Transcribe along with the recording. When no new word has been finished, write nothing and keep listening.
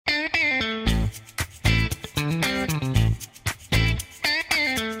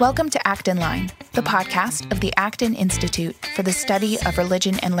Welcome to Act in Line, the podcast of the Acton Institute for the Study of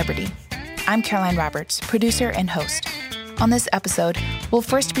Religion and Liberty. I'm Caroline Roberts, producer and host. On this episode, we'll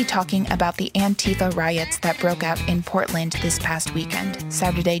first be talking about the Antifa riots that broke out in Portland this past weekend,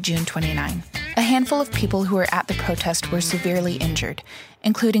 Saturday, June 29. A handful of people who were at the protest were severely injured,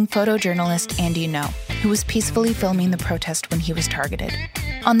 including photojournalist Andy No, who was peacefully filming the protest when he was targeted.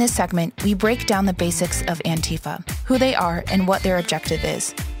 On this segment, we break down the basics of Antifa, who they are, and what their objective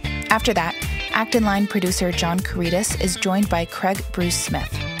is. After that, Act in Line producer John Caritas is joined by Craig Bruce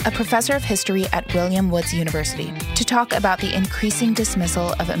Smith, a professor of history at William Woods University, to talk about the increasing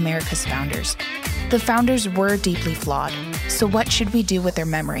dismissal of America's founders. The founders were deeply flawed, so what should we do with their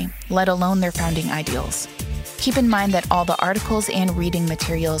memory, let alone their founding ideals? Keep in mind that all the articles and reading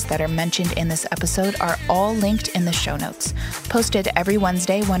materials that are mentioned in this episode are all linked in the show notes, posted every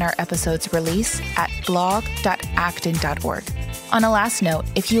Wednesday when our episodes release at blog.acton.org. On a last note,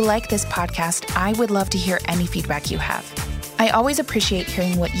 if you like this podcast, I would love to hear any feedback you have. I always appreciate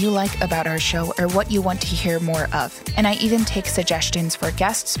hearing what you like about our show or what you want to hear more of, and I even take suggestions for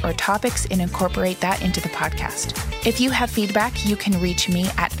guests or topics and incorporate that into the podcast. If you have feedback, you can reach me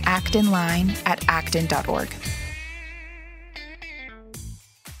at actonline@acton.org.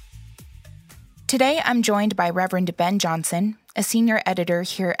 Today, I'm joined by Reverend Ben Johnson, a senior editor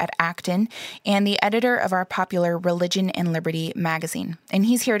here at Acton and the editor of our popular Religion and Liberty magazine. And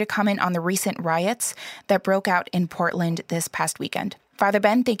he's here to comment on the recent riots that broke out in Portland this past weekend. Father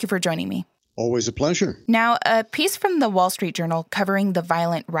Ben, thank you for joining me. Always a pleasure. Now, a piece from the Wall Street Journal covering the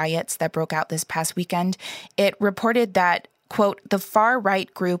violent riots that broke out this past weekend, it reported that, quote, the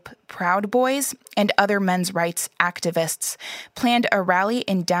far-right group Proud Boys and other men's rights activists planned a rally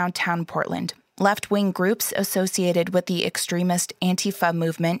in downtown Portland. Left-wing groups associated with the extremist Antifa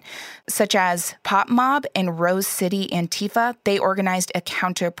movement, such as Pop Mob and Rose City Antifa, they organized a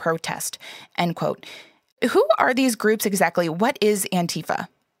counter-protest, end quote. Who are these groups exactly? What is Antifa?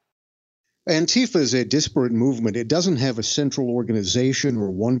 Antifa is a disparate movement. It doesn't have a central organization or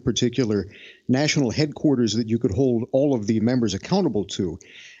one particular national headquarters that you could hold all of the members accountable to.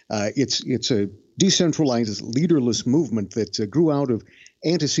 It's a decentralized, leaderless movement that grew out of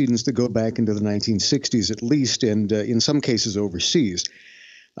antecedents that go back into the 1960s at least, and in some cases overseas.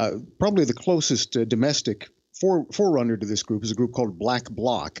 Probably the closest domestic forerunner to this group is a group called Black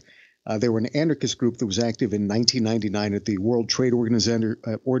Bloc. They were an anarchist group that was active in 1999 at the World Trade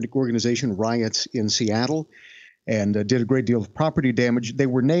Organization riots in Seattle, and did a great deal of property damage. They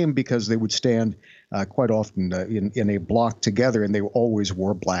were named because they would stand quite often in a block together, and they always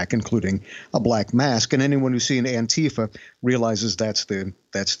wore black, including a black mask. And anyone who's seen Antifa realizes that's the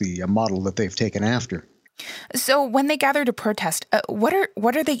model that they've taken after. So when they gather to protest, what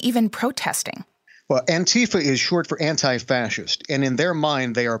are they even protesting? Well, Antifa is short for anti-fascist, and in their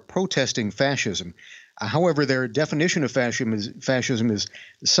mind, they are protesting fascism. However, their definition of fascism is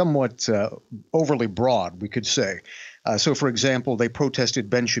somewhat overly broad, we could say. So, for example, they protested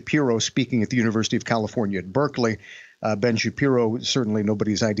Ben Shapiro speaking at the University of California at Berkeley. Ben Shapiro is certainly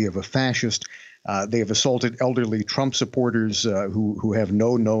nobody's idea of a fascist. They have assaulted elderly Trump supporters who have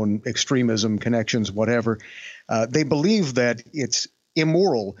no known extremism connections, whatever. They believe that it's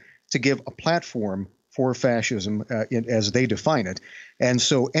immoral to give a platform for fascism as they define it. And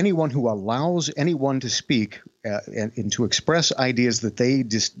so anyone who allows anyone to speak and to express ideas that they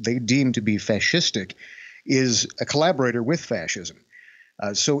deem to be fascistic is a collaborator with fascism.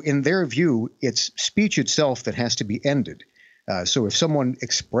 So in their view, it's speech itself that has to be ended. So if someone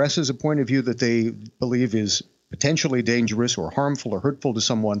expresses a point of view that they believe is potentially dangerous or harmful or hurtful to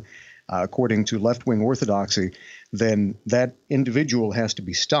someone, according to left-wing orthodoxy, then that individual has to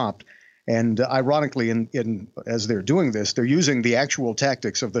be stopped. And ironically, as they're doing this, they're using the actual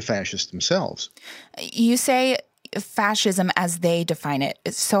tactics of the fascists themselves. You say fascism as they define it.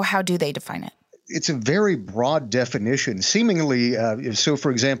 So how do they define it? It's a very broad definition. Seemingly, so for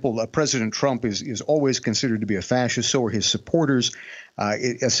example, President Trump is always considered to be a fascist, so are his supporters.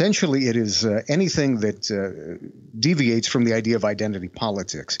 Essentially, it is anything that deviates from the idea of identity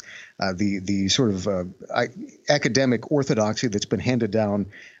politics, the sort of academic orthodoxy that's been handed down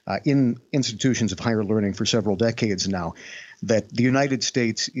in institutions of higher learning for several decades now, that the United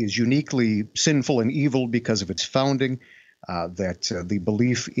States is uniquely sinful and evil because of its founding, that the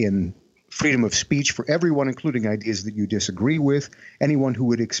belief in freedom of speech for everyone, including ideas that you disagree with, anyone who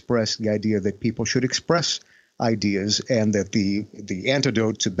would express the idea that people should express ideas, and that the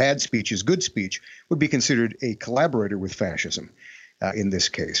antidote to bad speech is good speech, would be considered a collaborator with fascism in this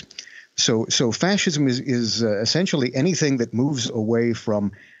case. So fascism is essentially anything that moves away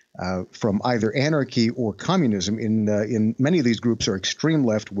from from either anarchy or communism. In many of these groups are extreme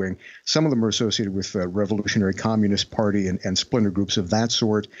left wing. Some of them are associated with Revolutionary Communist Party and splinter groups of that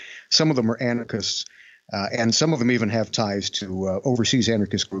sort. Some of them are anarchists. And some of them even have ties to overseas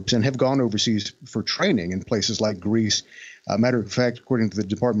anarchist groups and have gone overseas for training in places like Greece. Matter of fact, according to the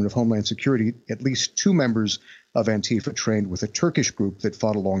Department of Homeland Security, at least 2 members of Antifa trained with a Turkish group that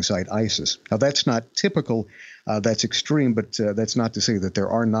fought alongside ISIS. Now, that's not typical. That's extreme, but that's not to say that there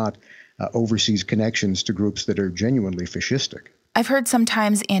are not overseas connections to groups that are genuinely fascistic. I've heard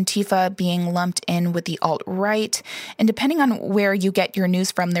sometimes Antifa being lumped in with the alt-right, and depending on where you get your news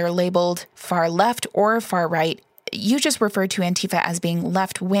from, they're labeled far left or far right. You just referred to Antifa as being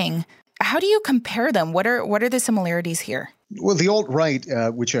left-wing. How do you compare them? What are the similarities here? Well, the alt-right,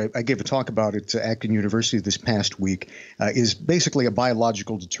 which I gave a talk about at Acton University this past week, is basically a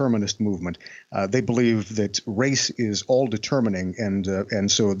biological determinist movement. They believe that race is all determining, and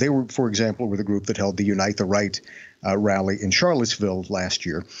so they were, for example, the group that held the Unite the Right rally in Charlottesville last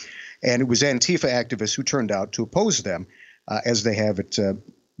year, and it was Antifa activists who turned out to oppose them, as they have at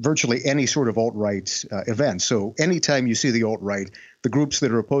virtually any sort of alt-right event. So anytime you see the alt-right, the groups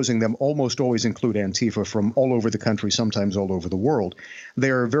that are opposing them almost always include Antifa from all over the country, sometimes all over the world. They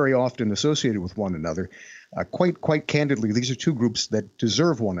are very often associated with one another. Quite candidly, these are 2 groups that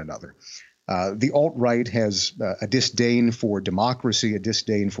deserve one another. The alt-right has a disdain for democracy, a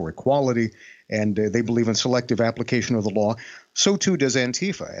disdain for equality, and they believe in selective application of the law. So too does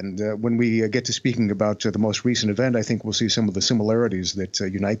Antifa. And when we get to speaking about the most recent event, I think we'll see some of the similarities that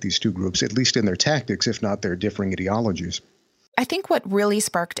unite these 2 groups, at least in their tactics, if not their differing ideologies. I think what really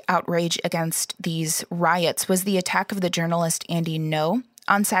sparked outrage against these riots was the attack of the journalist Andy Ngo.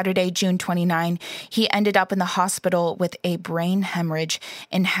 On Saturday, June 29, he ended up in the hospital with a brain hemorrhage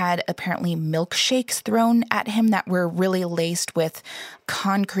and had apparently milkshakes thrown at him that were really laced with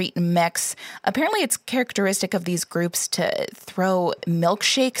concrete mix. Apparently, it's characteristic of these groups to throw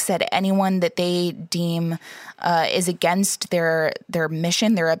milkshakes at anyone that they deem is against their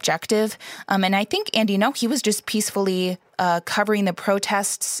mission, their objective. And I think Andy Ngo, he was just peacefully covering the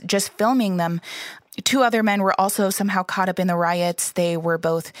protests, just filming them. 2 other men were also somehow caught up in the riots. They were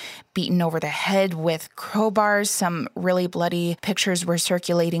both beaten over the head with crowbars. Some really bloody pictures were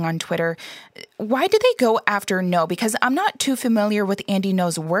circulating on Twitter. Why did they go after Ngo? Because I'm not too familiar with Andy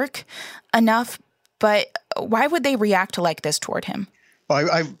Ngo's work enough, but why would they react like this toward him?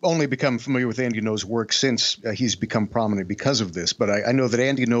 I've only become familiar with Andy Ngo's work since he's become prominent because of this. But I know that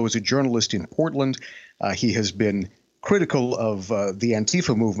Andy Ngo is a journalist in Portland. He has been critical of the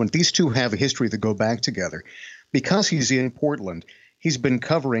Antifa movement. These 2 have a history that go back together. Because he's in Portland, he's been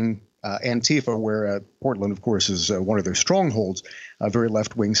covering Antifa, where Portland, of course, is one of their strongholds, a very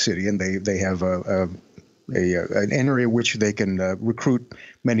left-wing city, and they have an area which they can recruit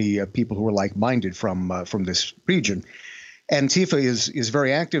many people who are like-minded from this region. Antifa is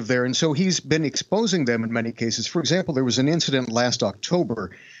very active there, and so he's been exposing them in many cases. For example, there was an incident last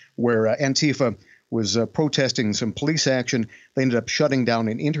October where Antifa was protesting some police action. They ended up shutting down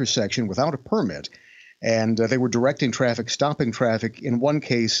an intersection without a permit, and they were directing traffic, stopping traffic. In one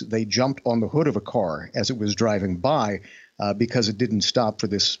case, they jumped on the hood of a car as it was driving by because it didn't stop for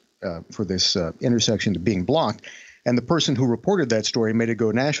this intersection being blocked. And the person who reported that story, made it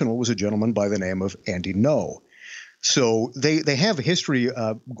go national, was a gentleman by the name of Andy Ngo. So they have a history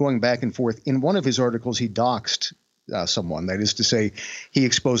going back and forth. In one of his articles, he doxed someone. That is to say, he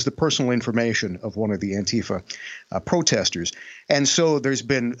exposed the personal information of one of the Antifa protesters. And so there's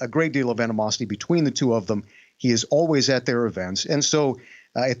been a great deal of animosity between the 2 of them. He is always at their events. And so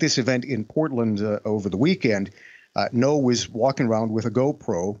at this event in Portland over the weekend, Ngo was walking around with a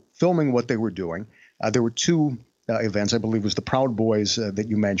GoPro, filming what they were doing. There were 2 events, I believe it was the Proud Boys that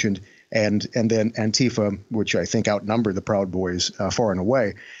you mentioned, and then Antifa, which I think outnumbered the Proud Boys far and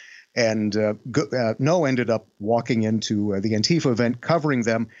away. And Ngo ended up walking into the Antifa event, covering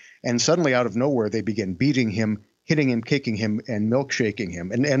them, and suddenly out of nowhere, they began beating him, hitting him, kicking him, and milkshaking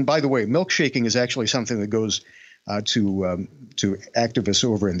him. And by the way, milkshaking is actually something that goes to activists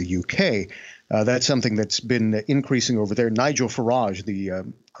over in the UK. That's something that's been increasing over there. Nigel Farage,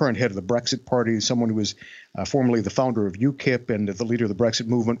 the current head of the Brexit Party, someone who was formerly the founder of UKIP and the leader of the Brexit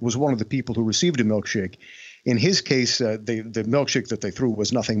movement, was one of the people who received a milkshake. In his case, the milkshake that they threw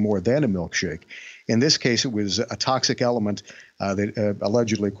was nothing more than a milkshake. In this case, it was a toxic element that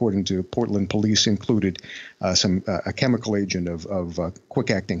allegedly, according to Portland police, included a chemical agent of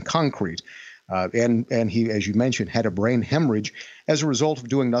quick-acting concrete. And he, as you mentioned, had a brain hemorrhage as a result of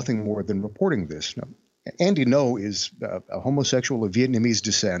doing nothing more than reporting this. Now, Andy Ngo is a homosexual of Vietnamese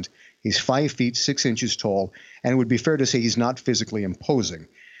descent. He's 5 feet 6 inches tall, and it would be fair to say he's not physically imposing.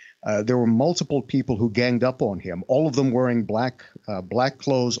 There were multiple people who ganged up on him, all of them wearing black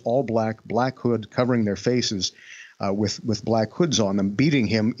clothes, all black hood, covering their faces with black hoods on them, beating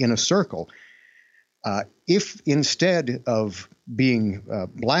him in a circle. If instead of being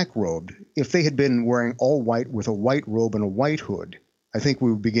black-robed, if they had been wearing all white with a white robe and a white hood, I think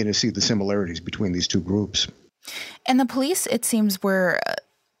we would begin to see the similarities between these two groups. And the police, it seems, were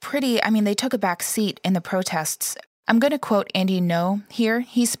they took a back seat in the protests. I'm going to quote Andy No here.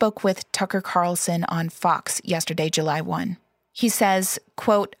 He spoke with Tucker Carlson on Fox yesterday, July 1. He says,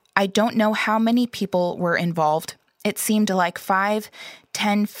 quote, "I don't know how many people were involved. It seemed like 5,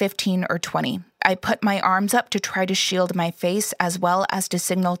 10, 15, or 20. I put my arms up to try to shield my face as well as to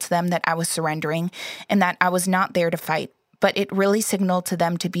signal to them that I was surrendering and that I was not there to fight. But it really signaled to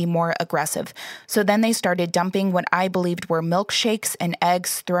them to be more aggressive. So then they started dumping what I believed were milkshakes and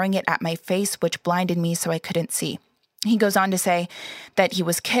eggs, throwing it at my face, which blinded me so I couldn't see." He goes on to say that he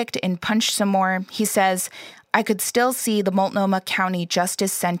was kicked and punched some more. He says, "I could still see the Multnomah County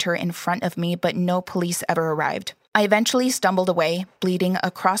Justice Center in front of me, but no police ever arrived. I eventually stumbled away, bleeding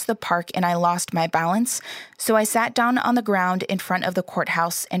across the park, and I lost my balance. So I sat down on the ground in front of the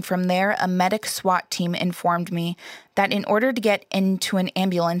courthouse, and from there, a medic SWAT team informed me that in order to get into an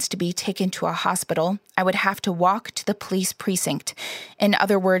ambulance to be taken to a hospital, I would have to walk to the police precinct. In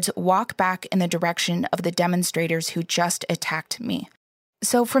other words, walk back in the direction of the demonstrators who just attacked me."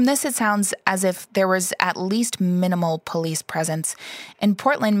 So from this, it sounds as if there was at least minimal police presence. And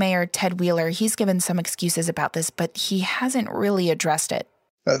Portland Mayor Ted Wheeler, he's given some excuses about this, but he hasn't really addressed it.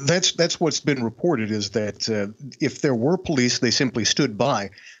 That's what's been reported, is that if there were police, they simply stood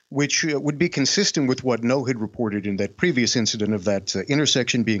by, which would be consistent with what No had reported in that previous incident of that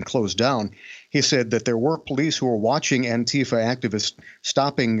intersection being closed down. He said that there were police who were watching Antifa activists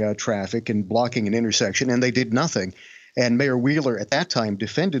stopping traffic and blocking an intersection, and they did nothing. And Mayor Wheeler at that time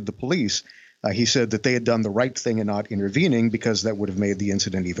defended the police. He said that they had done the right thing in not intervening because that would have made the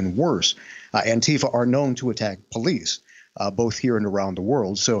incident even worse. Antifa are known to attack police, both here and around the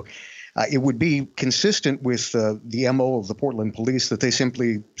world. So it would be consistent with the MO of the Portland police that they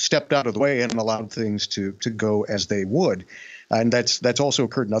simply stepped out of the way and allowed things to go as they would. And that's also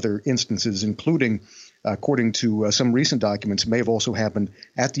occurred in other instances, including, according to some recent documents, may have also happened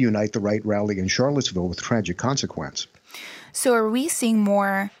at the Unite the Right rally in Charlottesville with tragic consequence. So are we seeing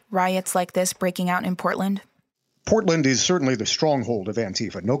more riots like this breaking out in Portland? Portland is certainly the stronghold of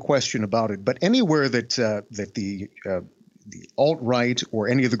Antifa, no question about it. But anywhere that the alt-right or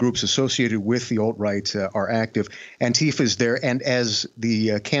any of the groups associated with the alt-right are active, Antifa is there. And as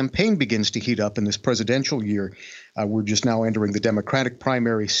the campaign begins to heat up in this presidential year, we're just now entering the Democratic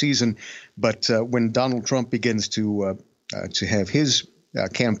primary season. But when Donald Trump begins to have his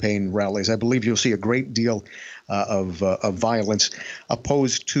campaign rallies, I believe you'll see a great deal of violence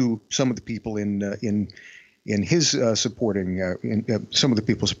opposed to some of the people in his supporting some of the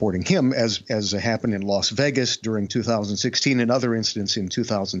people supporting him, as happened in Las Vegas during 2016 and other incidents in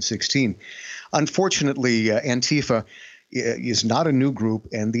 2016. Unfortunately, Antifa is not a new group,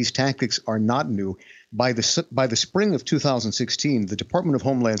 and these tactics are not new. By the spring of 2016, the Department of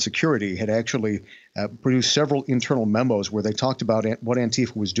Homeland Security had actually produced several internal memos where they talked about what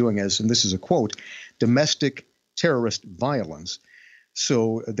Antifa was doing as, and this is a quote, domestic terrorist violence.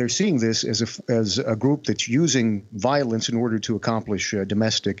 So they're seeing this as a group that's using violence in order to accomplish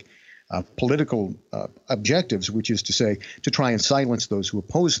domestic political objectives, which is to say, to try and silence those who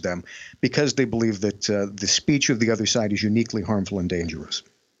oppose them, because they believe that the speech of the other side is uniquely harmful and dangerous.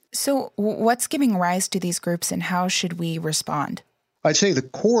 So what's giving rise to these groups, and how should we respond? I'd say the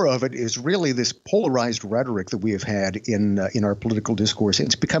core of it is really this polarized rhetoric that we have had in our political discourse.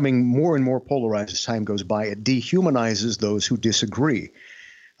 It's becoming more and more polarized as time goes by. It dehumanizes those who disagree.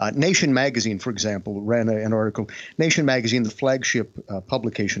 Nation magazine, for example, ran an article. Nation magazine, the flagship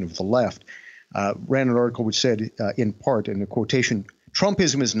publication of the left, ran an article which said, in part, in a quotation,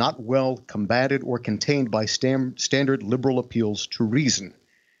 "Trumpism is not well combated or contained by standard liberal appeals to reason."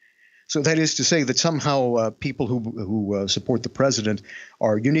 So that is to say that somehow people who support the president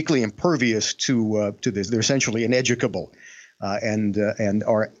are uniquely impervious to this. They're essentially ineducable and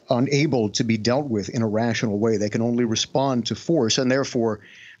are unable to be dealt with in a rational way. They can only respond to force, and therefore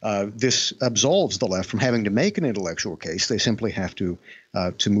this absolves the left from having to make an intellectual case. They simply have to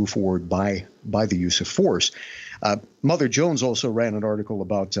move forward by the use of force. Mother Jones also ran an article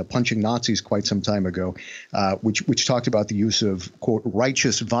about punching Nazis quite some time ago, which talked about the use of, quote,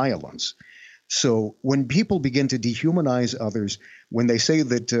 righteous violence. So when people begin to dehumanize others, when they say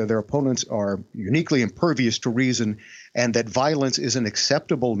that their opponents are uniquely impervious to reason and that violence is an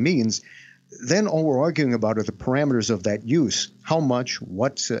acceptable means, then all we're arguing about are the parameters of that use. How much,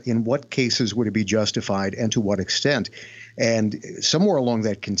 in what cases would it be justified, and to what extent? And somewhere along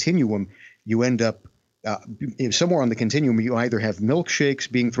that continuum, you end up somewhere on the continuum, you either have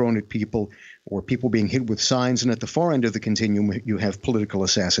milkshakes being thrown at people or people being hit with signs, and at the far end of the continuum, you have political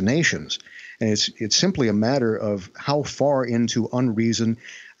assassinations. And it's simply a matter of how far into unreason,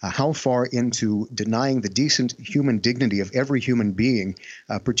 how far into denying the decent human dignity of every human being,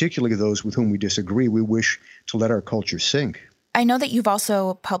 particularly those with whom we disagree, we wish to let our culture sink. I know that you've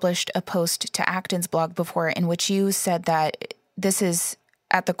also published a post to Acton's blog before in which you said that this is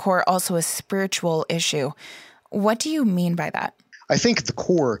at the core also a spiritual issue. What do you mean by that? I think at the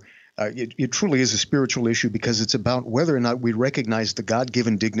core, it truly is a spiritual issue because it's about whether or not we recognize the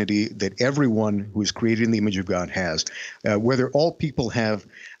God-given dignity that everyone who is created in the image of God has, whether all people have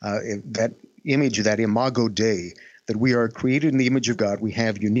that image, that imago Dei, that we are created in the image of God, we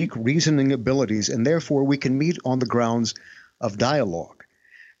have unique reasoning abilities, and therefore we can meet on the grounds of dialogue.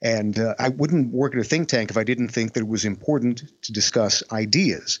 And I wouldn't work at a think tank if I didn't think that it was important to discuss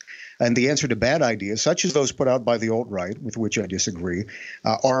ideas. And the answer to bad ideas, such as those put out by the alt-right, with which I disagree,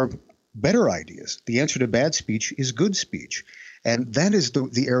 are better ideas. The answer to bad speech is good speech. And that is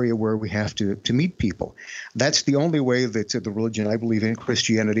the area where we have to meet people. That's the only way that the religion I believe in,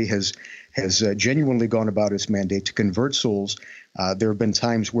 Christianity, has genuinely gone about its mandate to convert souls. There have been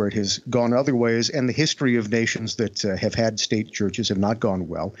times where it has gone other ways, and the history of nations that have had state churches have not gone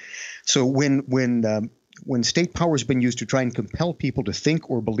well. So when state power has been used to try and compel people to think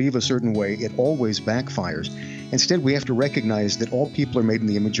or believe a certain way, it always backfires. Instead, we have to recognize that all people are made in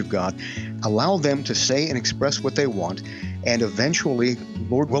the image of God, allow them to say and express what they want, and eventually,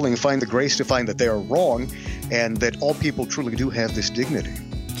 Lord willing, find the grace to find that they are wrong and that all people truly do have this dignity.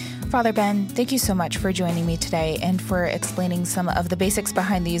 Father Ben, thank you so much for joining me today and for explaining some of the basics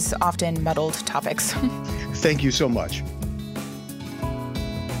behind these often muddled topics. Thank you so much.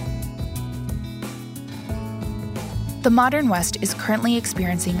 The modern West is currently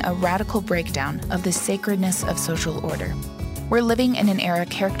experiencing a radical breakdown of the sacredness of social order. We're living in an era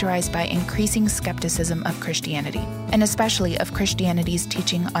characterized by increasing skepticism of Christianity, and especially of Christianity's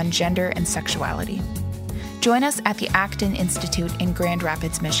teaching on gender and sexuality. Join us at the Acton Institute in Grand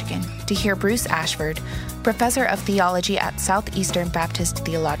Rapids, Michigan, to hear Bruce Ashford, professor of theology at Southeastern Baptist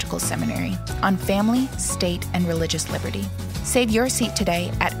Theological Seminary, on family, state, and religious liberty. Save your seat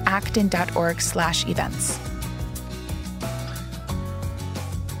today at acton.org/events.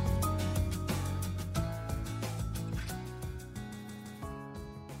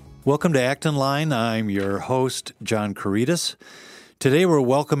 Welcome to Acton Line. I'm your host, John Caritas. Today we're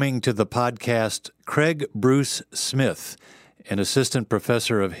welcoming to the podcast Craig Bruce Smith, an assistant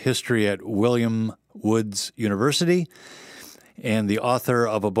professor of history at William Woods University and the author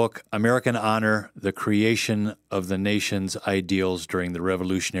of a book, American Honor, The Creation of the Nation's Ideals During the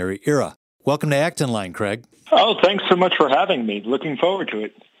Revolutionary Era. Welcome to Acton Line, Craig. Oh, thanks so much for having me. Looking forward to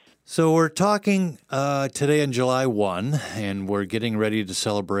it. So we're talking today on July 1, and we're getting ready to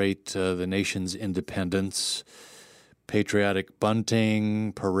celebrate the nation's independence, patriotic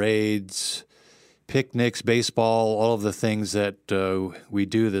bunting, parades, picnics, baseball, all of the things that we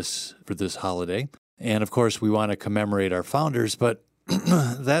do for this holiday. And, of course, we want to commemorate our founders, but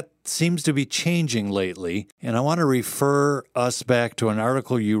that seems to be changing lately. And I want to refer us back to an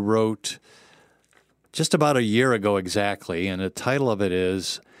article you wrote just about a year ago exactly, and the title of it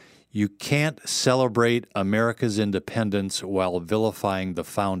is "You Can't Celebrate America's Independence While Vilifying the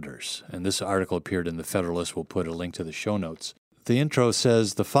Founders." And this article appeared in the Federalist. We'll put a link to the show notes. The intro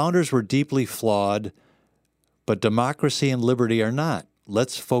says, "The founders were deeply flawed, but democracy and liberty are not.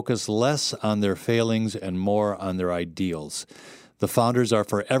 Let's focus less on their failings and more on their ideals. The founders are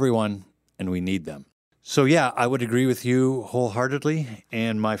for everyone, and we need them." So, yeah, I would agree with you wholeheartedly.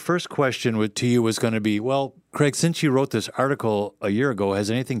 And my first question to you was going to be, well, Craig, since you wrote this article a year ago,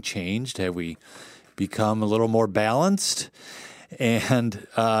 has anything changed? Have we become a little more balanced? And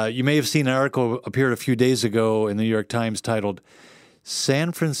you may have seen an article appeared a few days ago in the New York Times titled,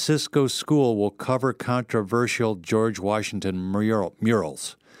 "San Francisco School Will Cover Controversial George Washington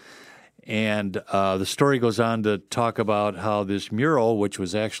Murals." And the story goes on to talk about how this mural, which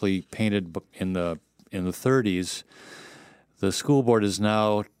was actually painted in the 30s, the school board is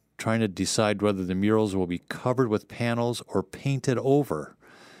now trying to decide whether the murals will be covered with panels or painted over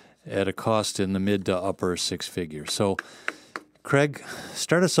at a cost in the mid to upper six figures. So, Craig,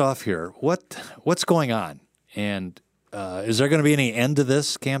 start us off here. What's going on? And is there going to be any end to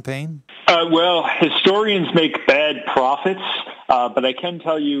this campaign? Well, historians make bad prophets. But I can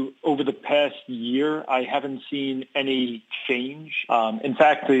tell you over the past year, I haven't seen any change. In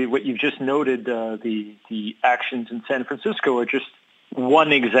fact, what you've just noted, the actions in San Francisco are just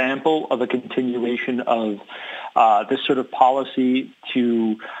one example of a continuation of this sort of policy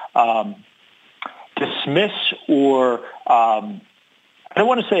to dismiss or I don't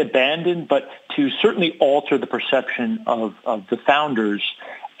want to say abandon, but to certainly alter the perception of the founders.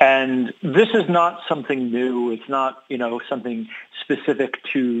 And this is not something new. It's not, something specific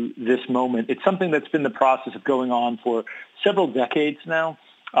to this moment. It's something that's been the process of going on for several decades now,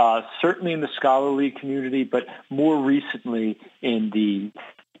 certainly in the scholarly community, but more recently in the,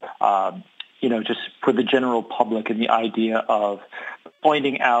 just for the general public, and the idea of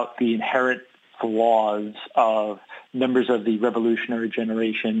pointing out the inherent flaws of members of the revolutionary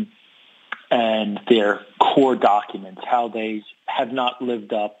generation and their core documents, how they have not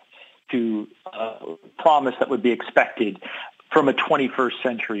lived up to a promise that would be expected from a 21st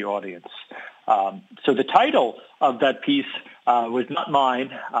century audience. So the title of that piece was not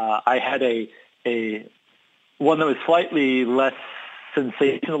mine. I had a one that was slightly less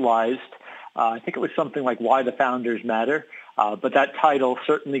sensationalized. I think it was something like "Why the Founders Matter," but that title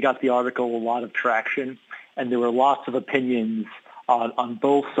certainly got the article a lot of traction, and there were lots of opinions on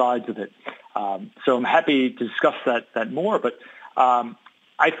both sides of it. So I'm happy to discuss that more, but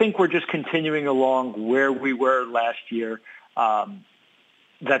I think we're just continuing along where we were last year,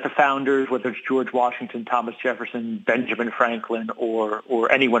 that the founders, whether it's George Washington, Thomas Jefferson, Benjamin Franklin,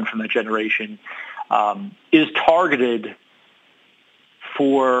 or anyone from that generation, is targeted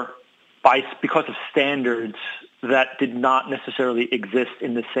because of standards that did not necessarily exist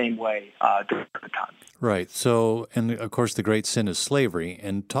in the same way during the time. Right. So, and of course, the great sin is slavery.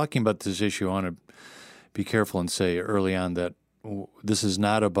 And talking about this issue, I want to be careful and say early on that this is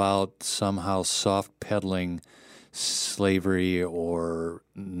not about somehow soft peddling slavery or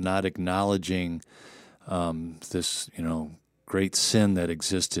not acknowledging this, great sin that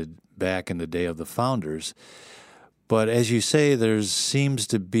existed back in the day of the founders. But as you say, there seems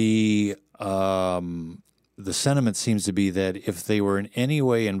to be the sentiment seems to be that if they were in any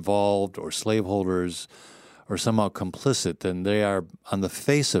way involved or slaveholders or somehow complicit, then they are, on the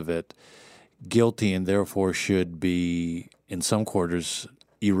face of it, guilty and therefore should be, in some quarters,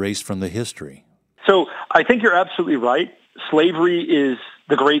 erased from the history. So I think you're absolutely right. Slavery is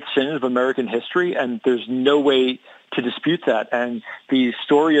the great sin of American history, and there's no way to dispute that. And the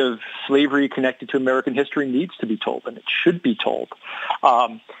story of slavery connected to American history needs to be told, and it should be told.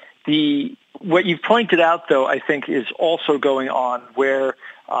 What you've pointed out, though, I think is also going on where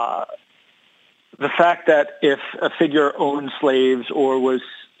the fact that if a figure owned slaves or was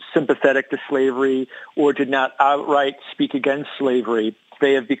sympathetic to slavery or did not outright speak against slavery,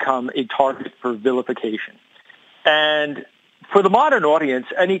 they have become a target for vilification. And for the modern audience,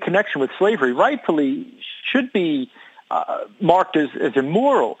 any connection with slavery rightfully should be marked as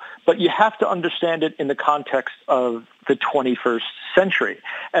immoral, but you have to understand it in the context of the 21st century.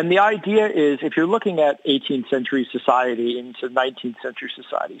 And the idea is, if you're looking at 18th century society into 19th century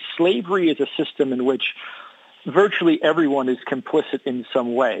society, slavery is a system in which virtually everyone is complicit in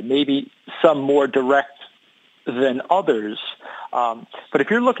some way, maybe some more direct than others. But if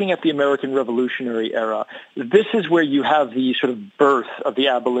you're looking at the American Revolutionary era, this is where you have the sort of birth of the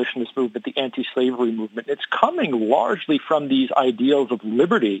abolitionist movement, the anti-slavery movement. It's coming largely from these ideals of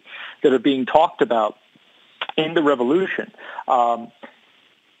liberty that are being talked about in the revolution.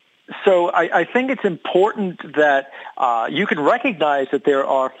 So I think it's important that you can recognize that there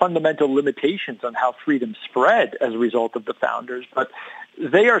are fundamental limitations on how freedom spread as a result of the founders, but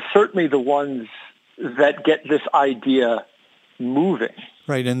they are certainly the ones that get this idea moving.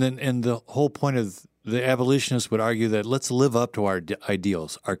 Right, and the whole point of the abolitionists would argue that let's live up to our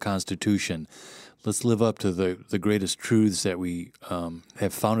ideals, our Constitution. Let's live up to the greatest truths that we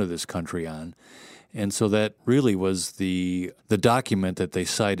have founded this country on. And so that really was the document that they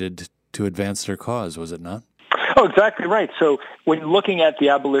cited to advance their cause, was it not? Oh, exactly right. So when looking at the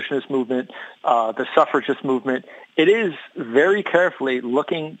abolitionist movement, the suffragist movement, it is very carefully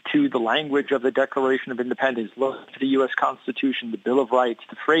looking to the language of the Declaration of Independence, looking to the U.S. Constitution, the Bill of Rights,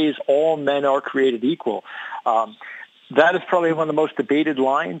 the phrase, all men are created equal. That is probably one of the most debated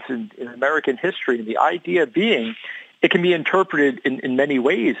lines in American history. And the idea being, it can be interpreted in many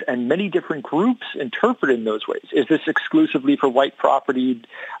ways, and many different groups interpret it in those ways. Is this exclusively for white propertied,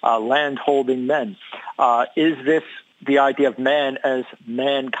 land-holding men? Is this the idea of man as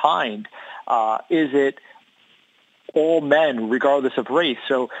mankind? Is it all men, regardless of race?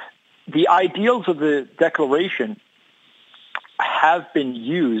 So the ideals of the Declaration have been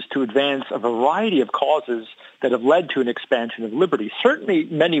used to advance a variety of causes that have led to an expansion of liberty. Certainly,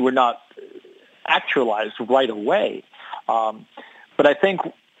 many were not actualized right away. But I think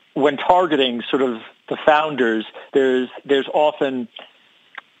when targeting sort of the founders, there's often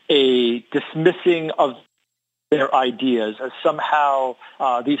a dismissing of their ideas as somehow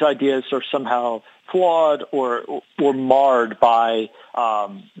these ideas are somehow flawed or marred by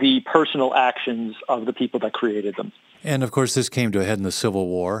the personal actions of the people that created them. And of course, this came to a head in the Civil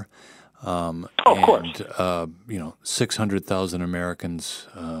War. Of course. 600,000 Americans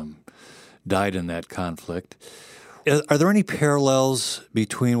died in that conflict. Are there any parallels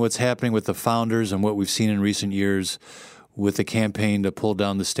between what's happening with the founders and what we've seen in recent years with the campaign to pull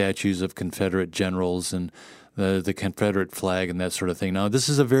down the statues of Confederate generals and the Confederate flag and that sort of thing? Now, this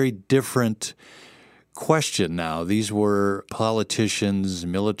is a very different question now. These were politicians,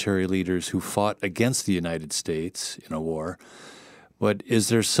 military leaders who fought against the United States in a war. But is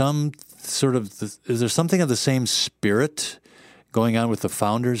there something of the same spirit going on with the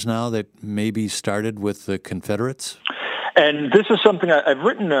founders now that maybe started with the Confederates? And this is something I've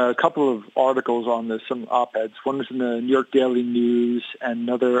written a couple of articles on this, some op-eds. One was in the New York Daily News, and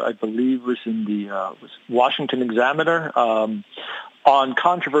another, I believe, was in the Washington Examiner on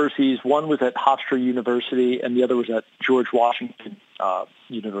controversies. One was at Hofstra University, and the other was at George Washington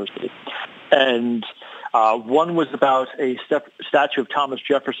University. And one was about a statue of Thomas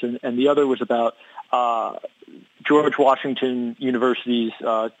Jefferson, and the other was about George Washington University's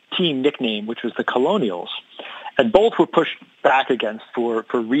team nickname, which was the Colonials. And both were pushed back against for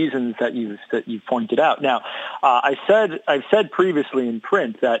reasons that you pointed out. Now, I've said previously in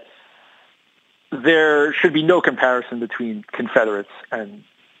print that there should be no comparison between Confederates and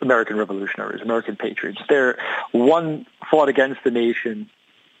American revolutionaries, American patriots. One fought against the nation,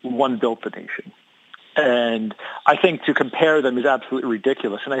 one built the nation. And I think to compare them is absolutely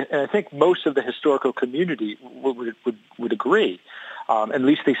ridiculous. And I think most of the historical community would agree. At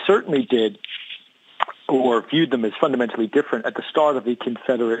least they certainly did, or viewed them as fundamentally different at the start of the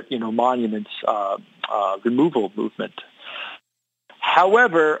Confederate, monuments removal movement.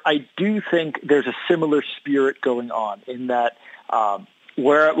 However, I do think there's a similar spirit going on in that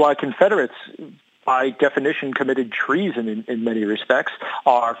while Confederates, by definition, committed treason in many respects,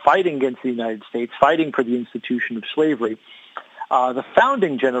 are fighting against the United States, fighting for the institution of slavery, the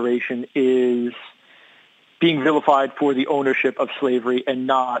founding generation is being vilified for the ownership of slavery and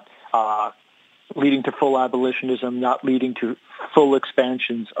not leading to full abolitionism, not leading to full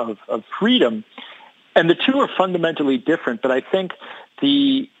expansions of freedom. And the two are fundamentally different, but I think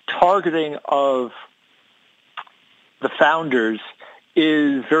the targeting of the founders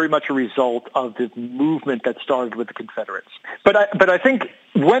is very much a result of the movement that started with the Confederates. But I think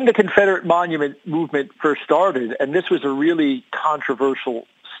when the Confederate Monument movement first started, and this was a really controversial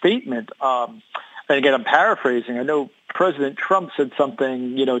statement, and again, I'm paraphrasing. I know President Trump said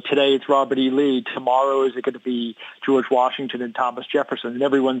something, today it's Robert E. Lee, tomorrow is it going to be George Washington and Thomas Jefferson? And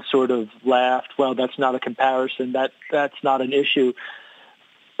everyone sort of laughed, well, that's not a comparison, that's not an issue.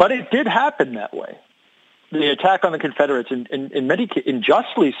 But it did happen that way. The attack on the Confederates, and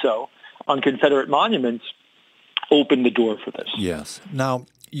justly so, on Confederate monuments, opened the door for this. Yes. Now,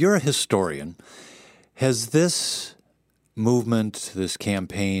 you're a historian. Has this movement, this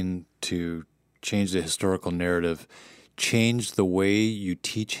campaign to change the historical narrative, changed the way you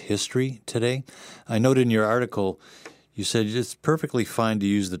teach history today? I noted in your article, you said it's perfectly fine to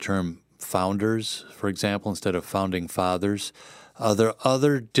use the term founders, for example, instead of founding fathers. Are there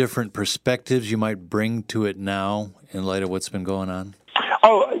other different perspectives you might bring to it now in light of what's been going on?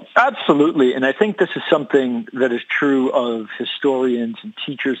 Oh, absolutely. And I think this is something that is true of historians and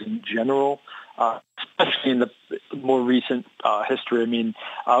teachers in general, especially in the more recent history. I mean,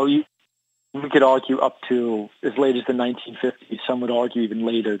 we could argue up to as late as the 1950s. Some would argue even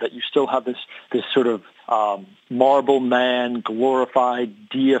later that you still have this sort of marble man, glorified,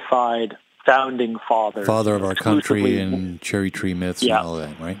 deified founding father of our country and cherry tree myths and all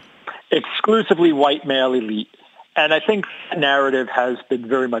that, right? Exclusively white male elite. And I think that narrative has been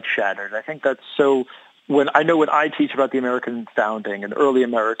very much shattered. I think that's so. When I teach about the American founding and early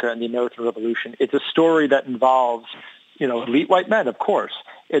America and the American Revolution, it's a story that involves, elite white men, of course.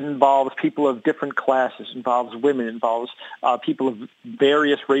 It involves people of different classes, involves women, involves people of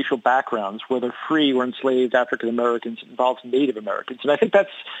various racial backgrounds, whether free or enslaved African Americans, it involves Native Americans. And I think that's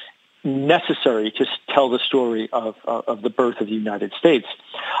necessary to tell the story of the birth of the United States.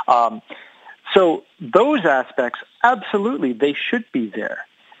 So those aspects, absolutely, they should be there,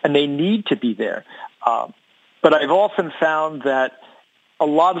 and they need to be there. But I've often found that a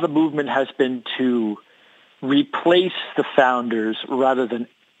lot of the movement has been to replace the founders rather than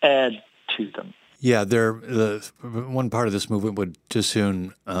add to them. Yeah, one part of this movement would just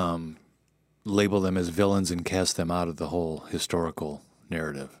soon label them as villains and cast them out of the whole historical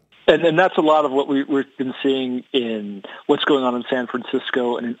narrative. And that's a lot of what we've been seeing in what's going on in San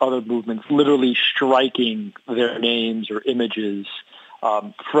Francisco and in other movements, literally striking their names or images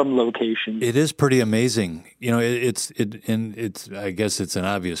from locations. It is pretty amazing. You know, it's I guess it's an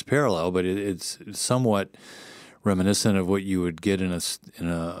obvious parallel, but it's somewhat reminiscent of what you would get in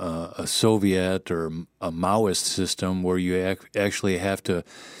a Soviet or a Maoist system, where you actually have to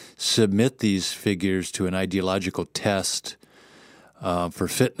submit these figures to an ideological test for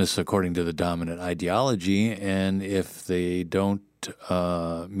fitness according to the dominant ideology, and if they don't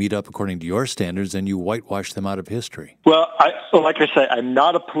meet up according to your standards, then you whitewash them out of history. Well, like I say, I'm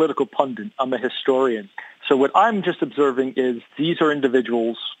not a political pundit. I'm a historian. So what I'm just observing is these are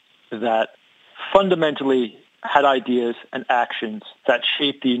individuals that fundamentally had ideas and actions that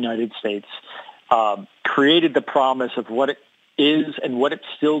shaped the United States, created the promise of what it is and what it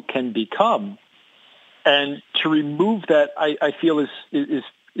still can become. And to remove that, I feel is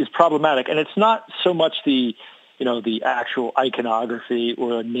problematic. And it's not so much the actual iconography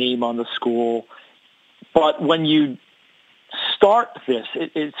or a name on the school, but when you start this,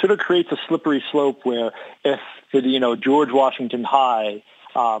 it sort of creates a slippery slope where if George Washington High,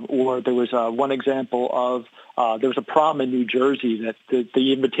 or there was one example of there was a prom in New Jersey that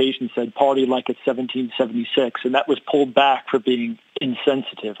the invitation said "Party like it's 1776," and that was pulled back for being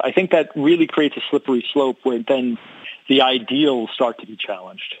insensitive. I think that really creates a slippery slope where then the ideals start to be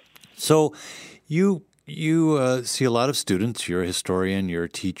challenged. So you see a lot of students. You're a historian. You're a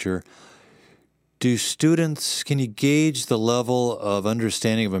teacher. Can you gauge the level of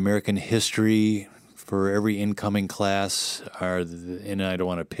understanding of American history for every incoming class? And I don't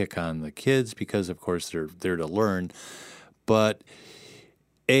want to pick on the kids because, of course, they're there to learn. But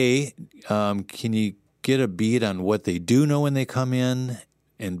can you get a beat on what they do know when they come in?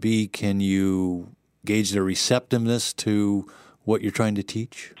 And B, can you gauge their receptiveness to what you're trying to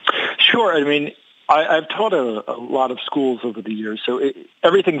teach? Sure. I mean, I've taught a lot of schools over the years, so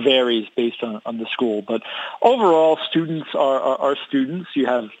everything varies based on the school. But overall, students are students. You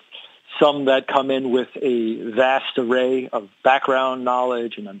have some that come in with a vast array of background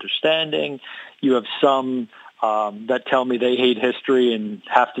knowledge and understanding. You have some that tell me they hate history and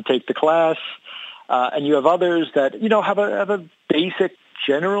have to take the class. And you have others that, have a basic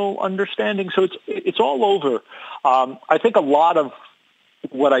general understanding. So it's all over. I think a lot of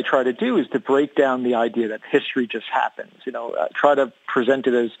what I try to do is to break down the idea that history just happens, try to present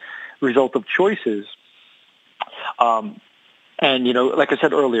it as a result of choices. And, like I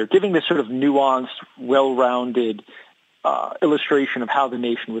said earlier, giving this sort of nuanced, well-rounded illustration of how the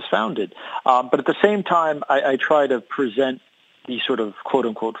nation was founded. But at the same time, I try to present these sort of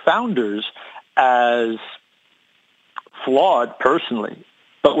quote-unquote founders as flawed personally,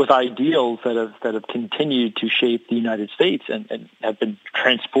 but with ideals that have continued to shape the United States and have been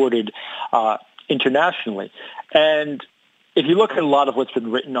transported internationally. And if you look at a lot of what's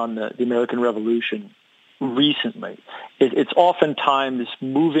been written on the American Revolution recently, it's oftentimes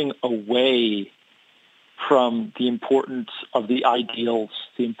moving away from the importance of the ideals,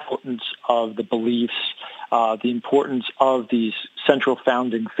 the importance of the beliefs, the importance of these central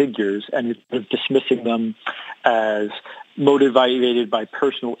founding figures, and it's dismissing them as motivated by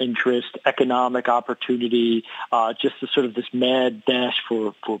personal interest, economic opportunity, just sort of this mad dash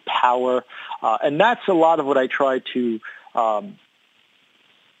for power. And that's a lot of what I try to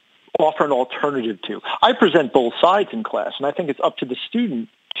offer an alternative to. I present both sides in class, and I think it's up to the student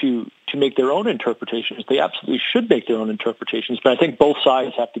to make their own interpretations. They absolutely should make their own interpretations, but I think both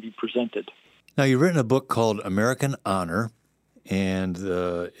sides have to be presented. Now, you've written a book called American Honor, and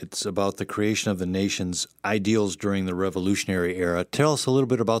it's about the creation of the nation's ideals during the Revolutionary era. Tell us a little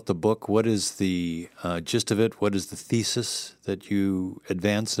bit about the book. What is the gist of it? What is the thesis that you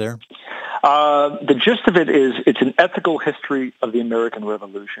advance there? The gist of it is it's an ethical history of the American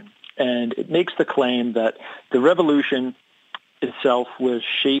Revolution, and it makes the claim that the Revolution itself was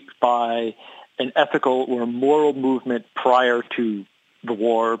shaped by an ethical or moral movement prior to the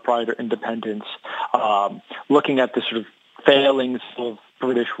war, prior to independence, looking at the sort of failings of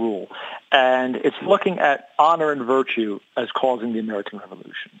British rule. And it's looking at honor and virtue as causing the American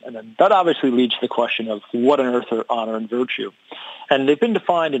Revolution. And then that obviously leads to the question of what on earth are honor and virtue? And they've been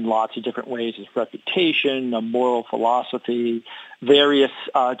defined in lots of different ways as reputation, a moral philosophy, various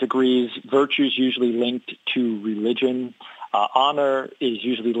degrees. Virtue is usually linked to religion. Honor is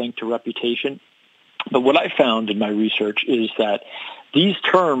usually linked to reputation. But what I found in my research is that these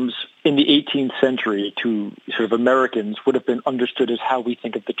terms in the 18th century to sort of Americans would have been understood as how we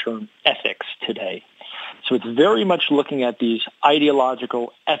think of the term ethics today. So it's very much looking at these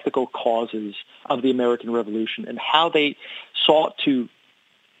ideological, ethical causes of the American Revolution and how they sought to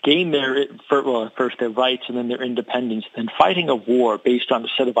gain first their rights and then their independence, then fighting a war based on a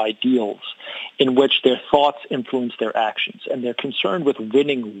set of ideals in which their thoughts influence their actions. And they're concerned with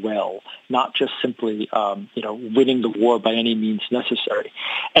winning well, not just simply winning the war by any means necessary.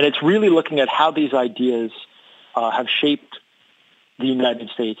 And it's really looking at how these ideas have shaped the United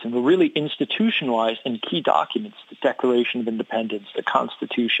States and were really institutionalized in key documents, the Declaration of Independence, the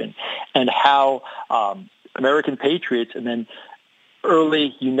Constitution, and how American patriots and then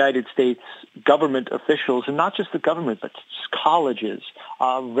early United States government officials, and not just the government, but colleges,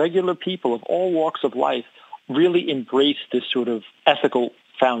 regular people of all walks of life, really embraced this sort of ethical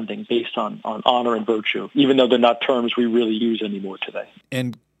founding based on honor and virtue, even though they're not terms we really use anymore today.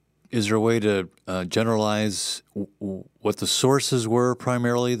 And is there a way to generalize what the sources were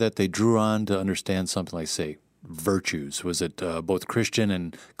primarily that they drew on to understand something like, say, virtues? Was it both Christian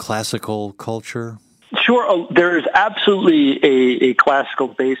and classical culture? Sure. There is absolutely a classical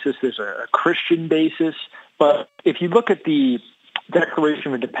basis. There's a Christian basis. But if you look at the Declaration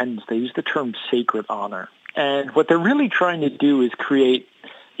of Independence, they use the term sacred honor. And what they're really trying to do is create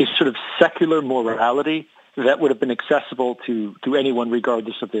a sort of secular morality that would have been accessible to anyone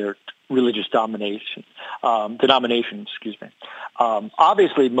regardless of their religious denomination.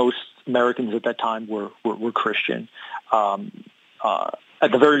 Obviously, most Americans at that time were Christian.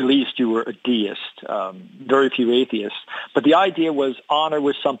 At the very least, you were a deist, very few atheists. But the idea was honor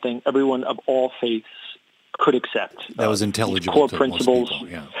was something everyone of all faiths could accept. That was intelligible core to principles. most people,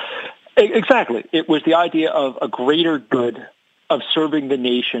 yeah. Exactly. It was the idea of a greater good of serving the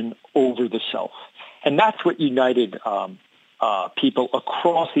nation over the self. And that's what united people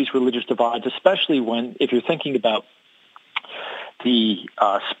across these religious divides, especially if you're thinking about the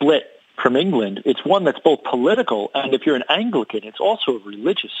split from England. It's one that's both political, and if you're an Anglican, it's also a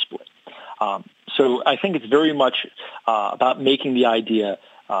religious split. So I think it's very much about making the idea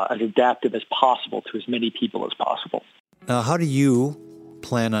as adaptive as possible to as many people as possible. Now, how do you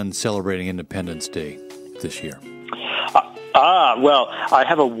plan on celebrating Independence Day this year? Well, I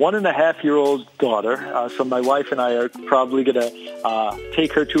have a 1.5-year-old daughter, so my wife and I are probably going to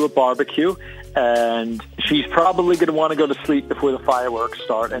take her to a barbecue, and she's probably going to want to go to sleep before the fireworks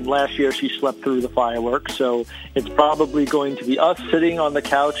start. And last year she slept through the fireworks, so it's probably going to be us sitting on the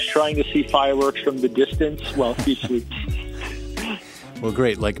couch trying to see fireworks from the distance while she sleeps. Well,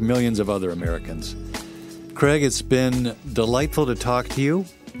 great, like millions of other Americans. Craig, it's been delightful to talk to you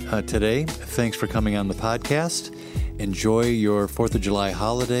today. Thanks for coming on the podcast. Enjoy your 4th of July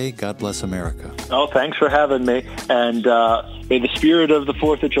holiday. God bless America. Oh, thanks for having me. And may the spirit of the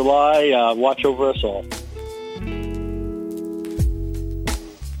 4th of July watch over us all.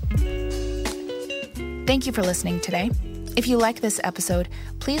 Thank you for listening today. If you like this episode,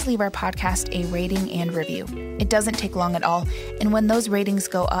 please leave our podcast a rating and review. It doesn't take long at all, and when those ratings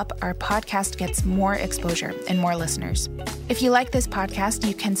go up, our podcast gets more exposure and more listeners. If you like this podcast,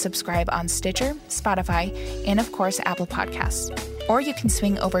 you can subscribe on Stitcher, Spotify, and of course, Apple Podcasts. Or you can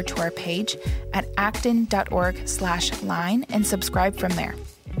swing over to our page at acton.org/line and subscribe from there.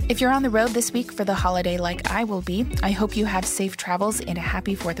 If you're on the road this week for the holiday like I will be, I hope you have safe travels and a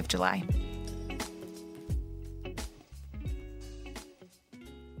happy 4th of July.